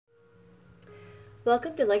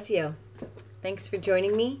Welcome to Lectio. Thanks for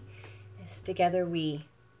joining me as together we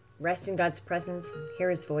rest in God's presence,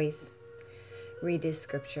 hear His voice, read His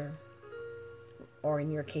scripture, or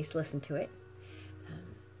in your case, listen to it.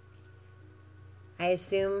 I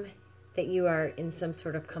assume that you are in some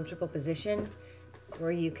sort of comfortable position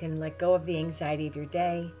where you can let go of the anxiety of your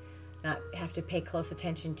day, not have to pay close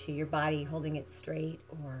attention to your body holding it straight,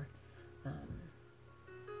 or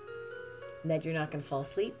that you're not going to fall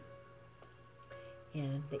asleep,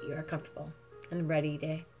 and that you are comfortable and ready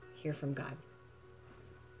to hear from God.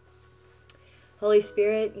 Holy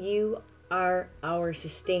Spirit, you are our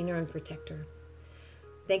sustainer and protector.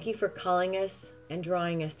 Thank you for calling us and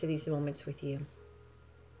drawing us to these moments with you.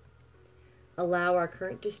 Allow our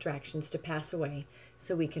current distractions to pass away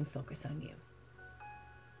so we can focus on you.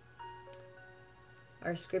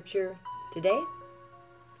 Our scripture today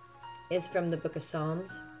is from the book of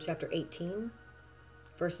Psalms, chapter 18,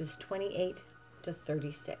 verses 28 to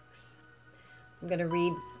 36. I'm going to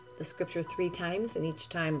read the scripture 3 times, and each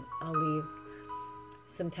time I'll leave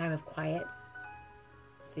some time of quiet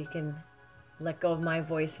so you can let go of my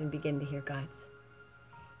voice and begin to hear God's.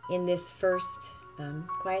 In this first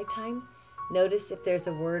quiet time, notice if there's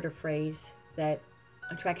a word or phrase that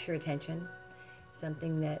attracts your attention,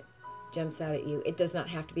 something that jumps out at you. It does not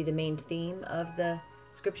have to be the main theme of the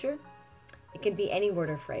scripture. It can be any word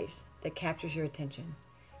or phrase that captures your attention.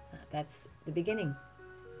 That's the beginning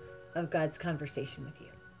of God's conversation with you.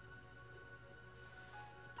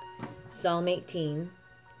 Psalm 18,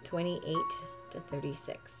 28 to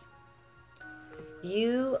 36.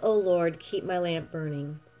 You, O Lord, keep my lamp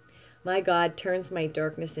burning. My God turns my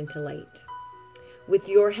darkness into light. With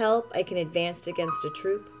your help, I can advance against a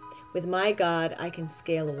troop. With my God, I can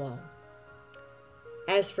scale a wall.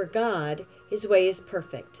 As for God, his way is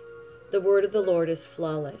perfect. The word of the Lord is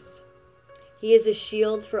flawless. He is a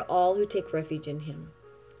shield for all who take refuge in him.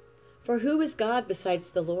 For who is God besides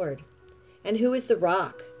the Lord? And who is the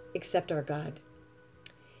rock except our God?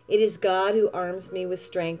 It is God who arms me with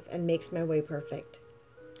strength and makes my way perfect.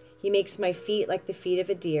 He makes my feet like the feet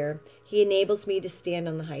of a deer. He enables me to stand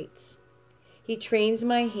on the heights. He trains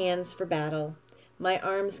my hands for battle. My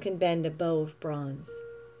arms can bend a bow of bronze.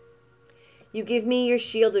 You give me your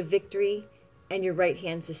shield of victory, and your right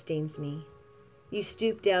hand sustains me. You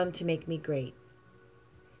stoop down to make me great.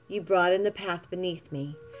 You broaden the path beneath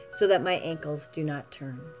me so that my ankles do not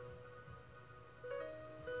turn.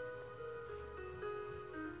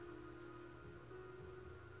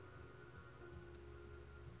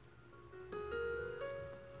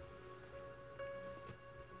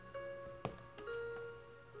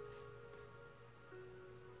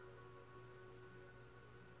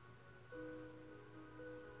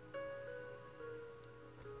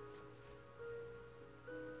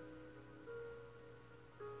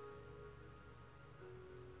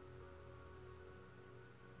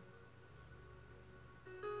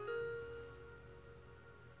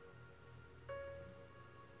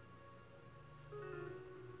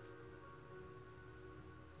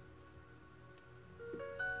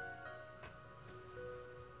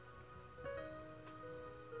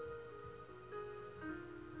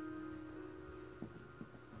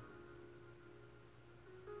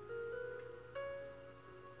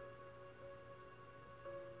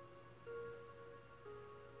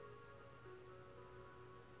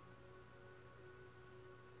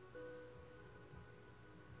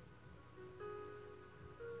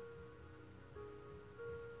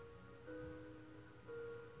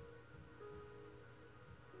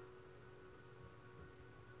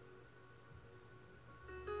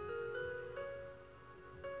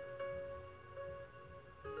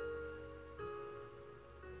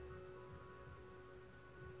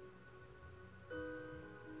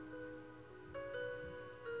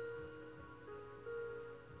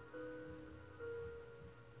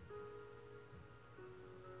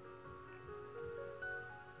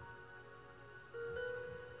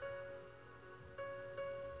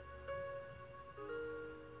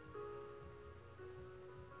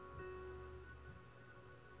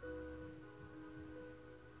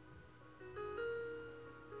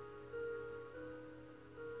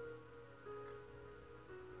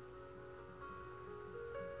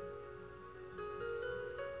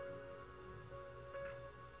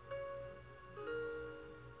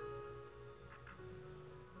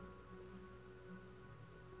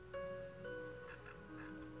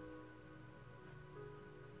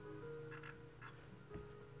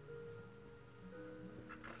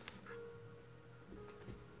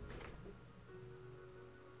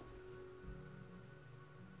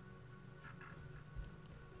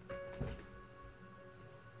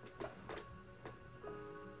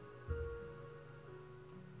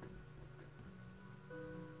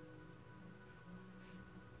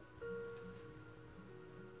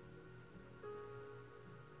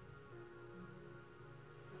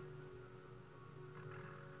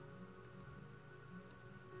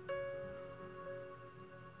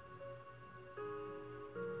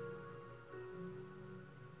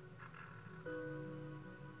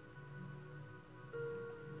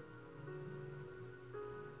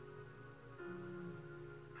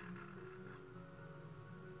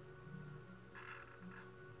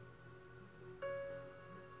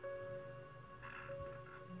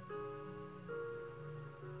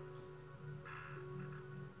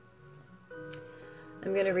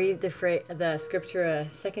 I'm going to read the scripture a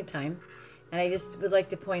second time. And I just would like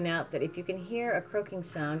to point out that if you can hear a croaking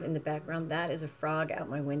sound in the background, that is a frog out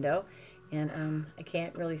my window. And I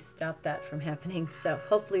can't really stop that from happening. So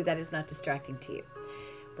hopefully that is not distracting to you.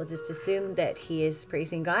 We'll just assume that he is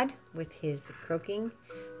praising God with his croaking,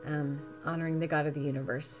 honoring the God of the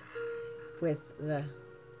universe with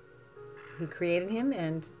who created him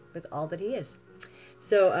and with all that he is.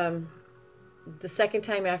 So the second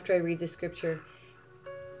time after I read the scripture,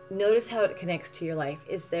 notice how it connects to your life.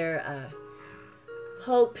 Is there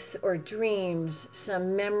hopes or dreams,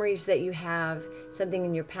 some memories that you have, something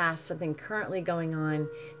in your past, something currently going on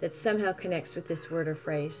that somehow connects with this word or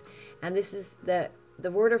phrase? And this is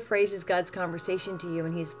the word or phrase is God's conversation to you,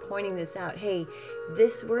 and he's pointing this out. Hey,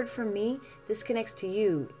 this word from me, this connects to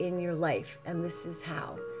you in your life, and this is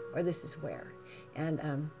how, or this is where.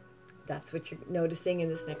 And that's what you're noticing in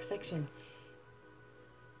this next section.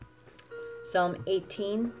 Psalm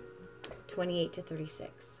 18, 28 to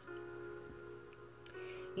 36.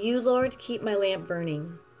 You, Lord, keep my lamp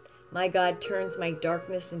burning. My God turns my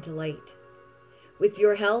darkness into light. With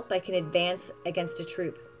your help, I can advance against a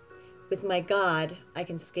troop. With my God, I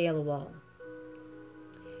can scale a wall.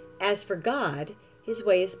 As for God, his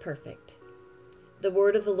way is perfect. The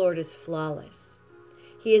word of the Lord is flawless.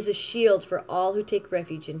 He is a shield for all who take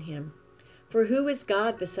refuge in him. For who is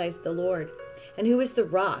God besides the Lord? And who is the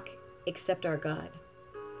rock except our God?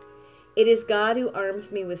 It is God who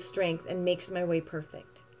arms me with strength and makes my way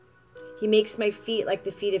perfect. He makes my feet like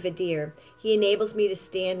the feet of a deer. He enables me to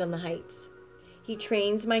stand on the heights. He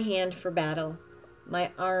trains my hand for battle.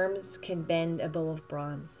 My arms can bend a bow of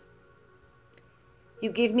bronze.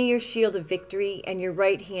 You give me your shield of victory, and your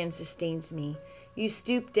right hand sustains me. You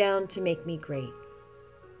stoop down to make me great.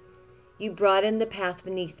 You broaden the path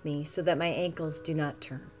beneath me so that my ankles do not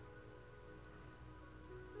turn.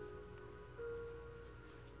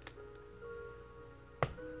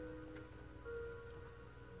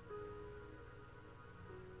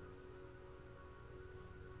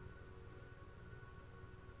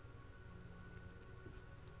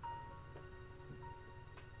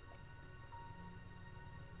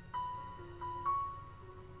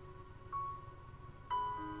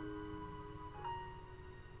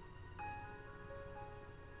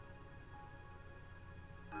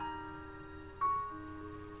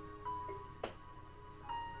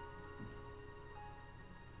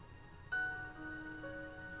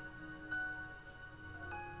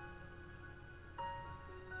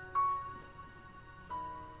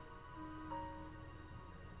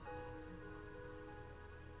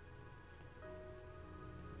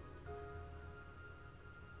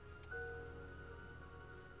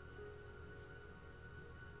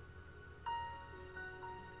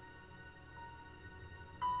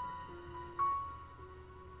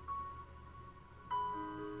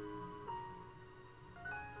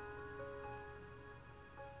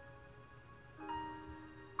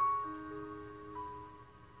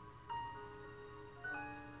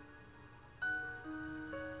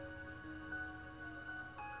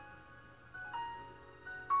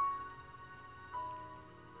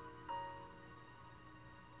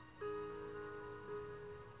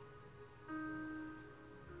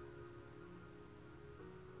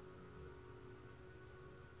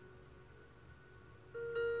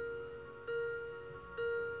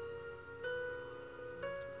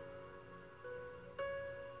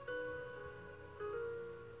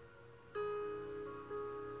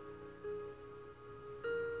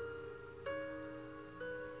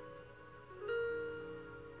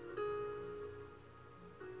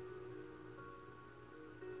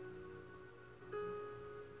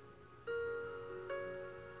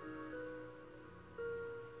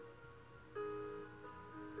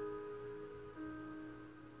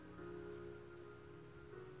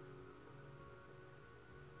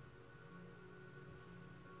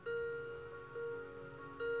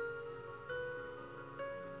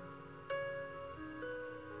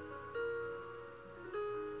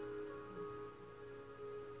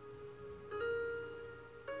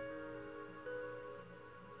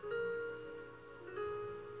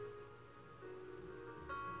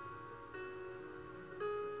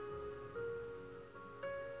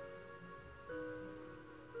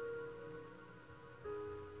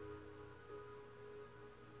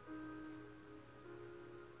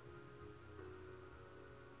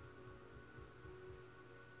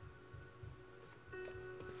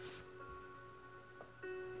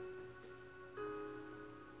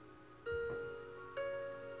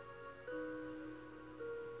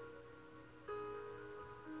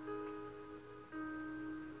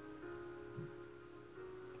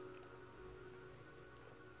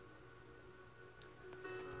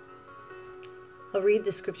 I'll read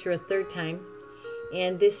the scripture a third time,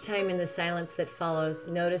 and this time in the silence that follows,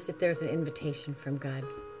 notice if there's an invitation from God.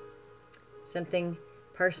 Something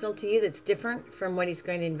personal to you that's different from what he's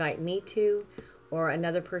going to invite me to, or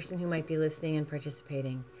another person who might be listening and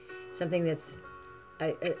participating. Something that's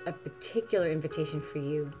a particular invitation for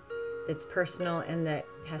you that's personal and that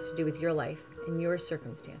has to do with your life and your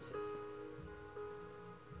circumstances.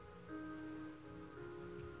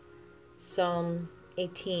 Psalm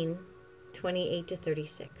 18, 28 to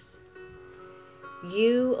 36.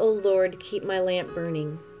 You, O Lord, keep my lamp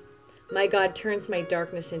burning. My God turns my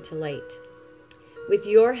darkness into light. With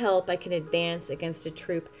your help, I can advance against a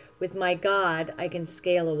troop. With my God, I can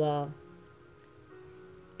scale a wall.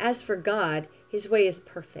 As for God, his way is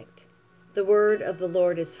perfect. The word of the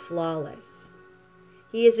Lord is flawless.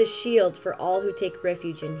 He is a shield for all who take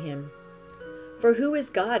refuge in him. For who is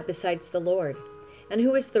God besides the Lord? And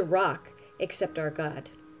who is the rock except our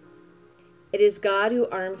God? It is God who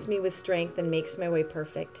arms me with strength and makes my way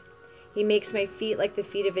perfect. He makes my feet like the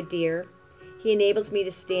feet of a deer. He enables me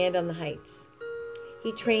to stand on the heights.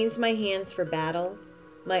 He trains my hands for battle.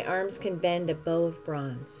 My arms can bend a bow of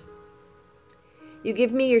bronze. You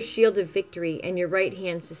give me your shield of victory, and your right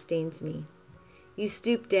hand sustains me. You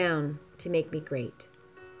stoop down to make me great.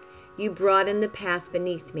 You broaden the path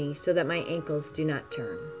beneath me so that my ankles do not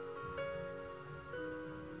turn.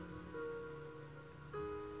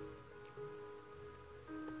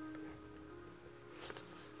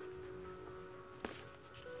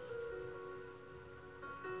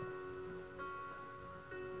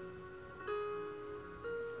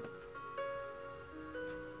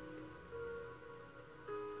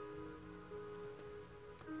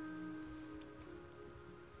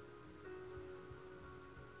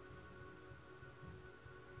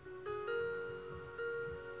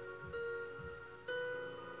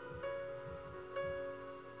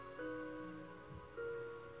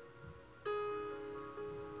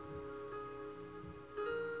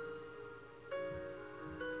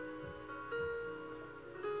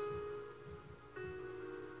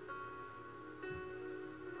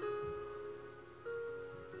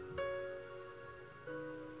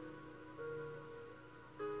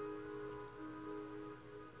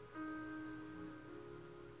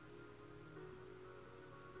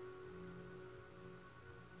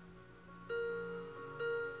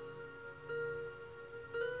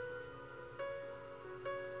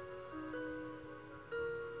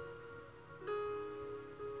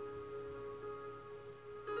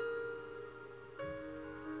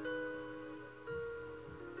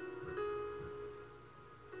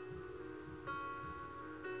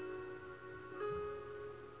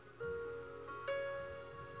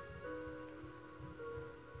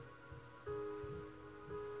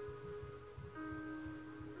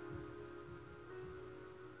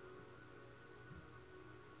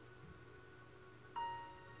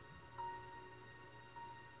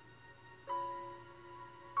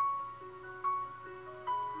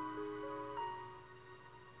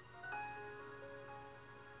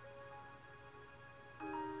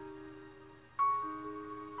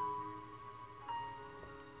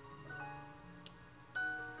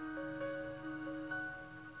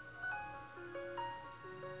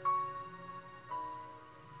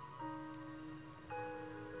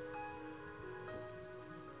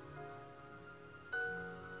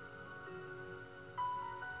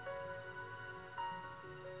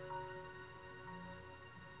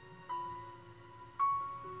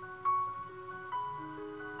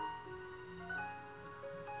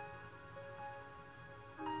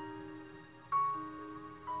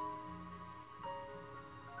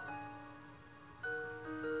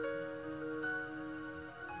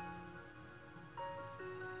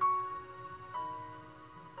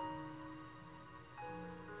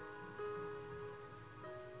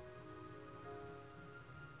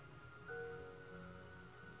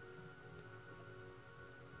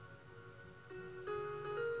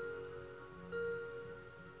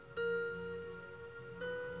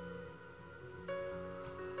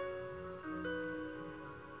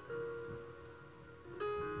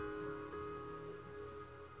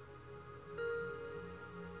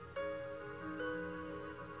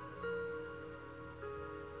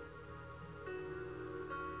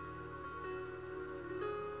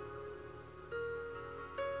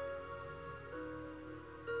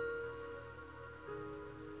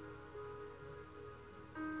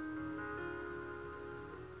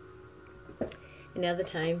 And now the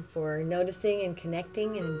time for noticing and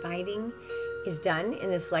connecting and inviting is done in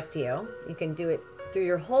this Lectio. You can do it through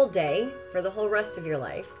your whole day for the whole rest of your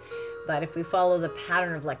life. But if we follow the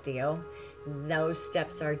pattern of Lectio, those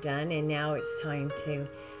steps are done. And now it's time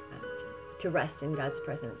to to rest in God's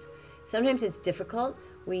presence. Sometimes it's difficult.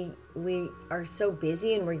 We are so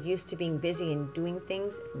busy, and we're used to being busy and doing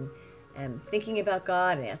things and thinking about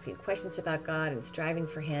God and asking questions about God and striving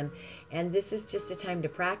for Him. And this is just a time to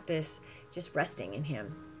practice just resting in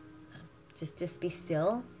Him. Just be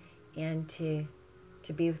still and to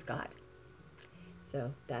be with God.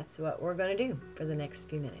 So that's what we're going to do for the next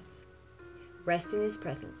few minutes. Rest in His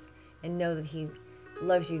presence and know that He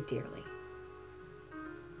loves you dearly.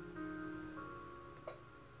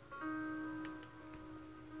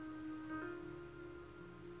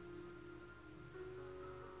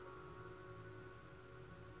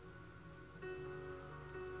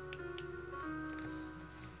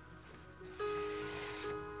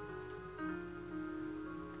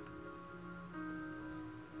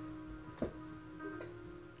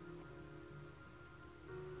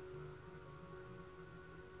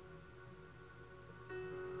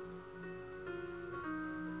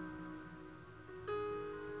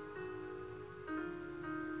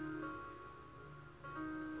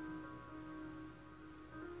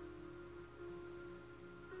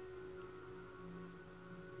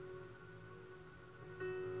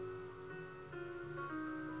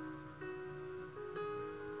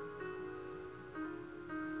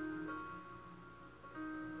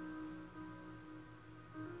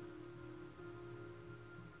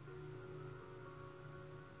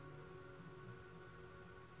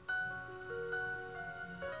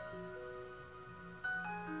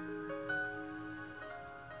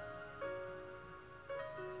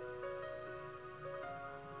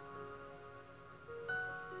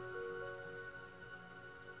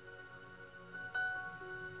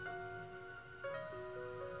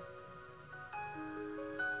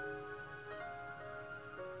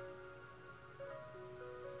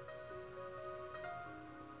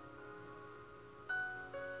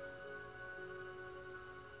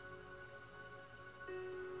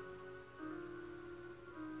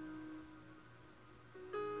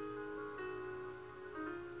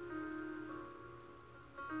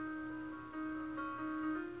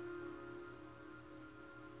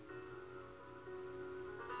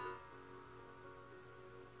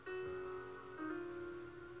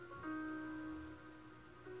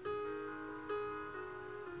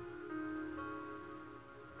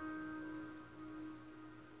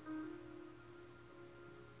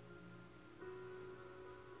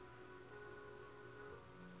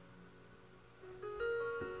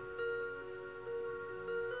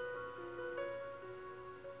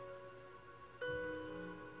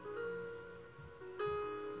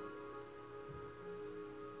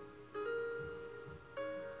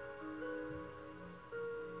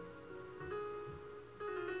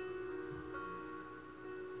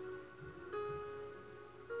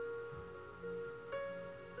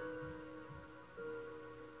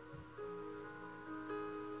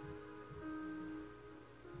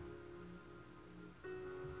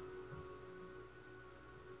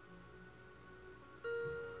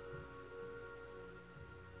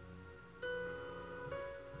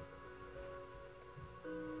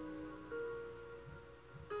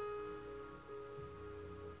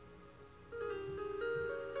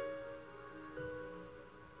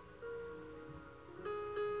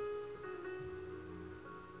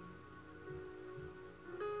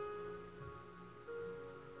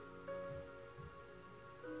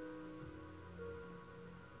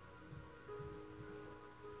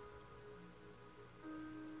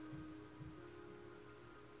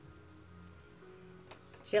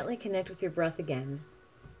 Gently connect with your breath again,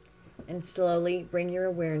 and slowly bring your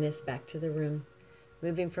awareness back to the room,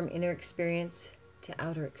 moving from inner experience to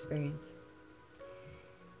outer experience.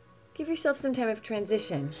 Give yourself some time of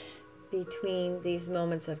transition between these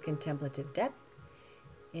moments of contemplative depth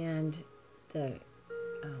and the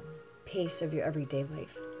pace of your everyday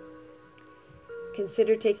life.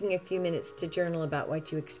 Consider taking a few minutes to journal about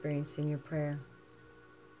what you experienced in your prayer.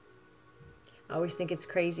 I always think it's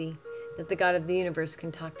crazy that the God of the universe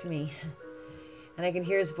can talk to me, and I can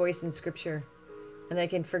hear His voice in Scripture, and I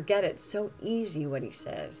can forget it so easy what He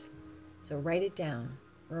says. So write it down,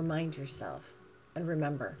 remind yourself, and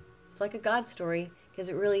remember. It's like a God story, because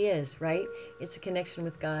it really is, right? It's a connection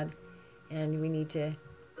with God, and we need to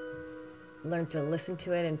learn to listen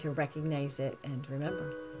to it and to recognize it and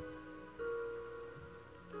remember.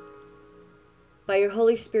 By your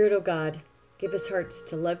Holy Spirit, O God, give us hearts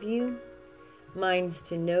to love you, minds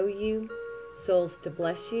to know you, souls to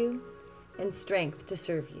bless you, and strength to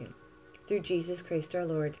serve you. Through Jesus Christ our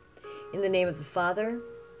Lord. In the name of the Father,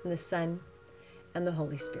 and the Son, and the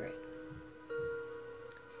Holy Spirit.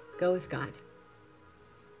 Go with God.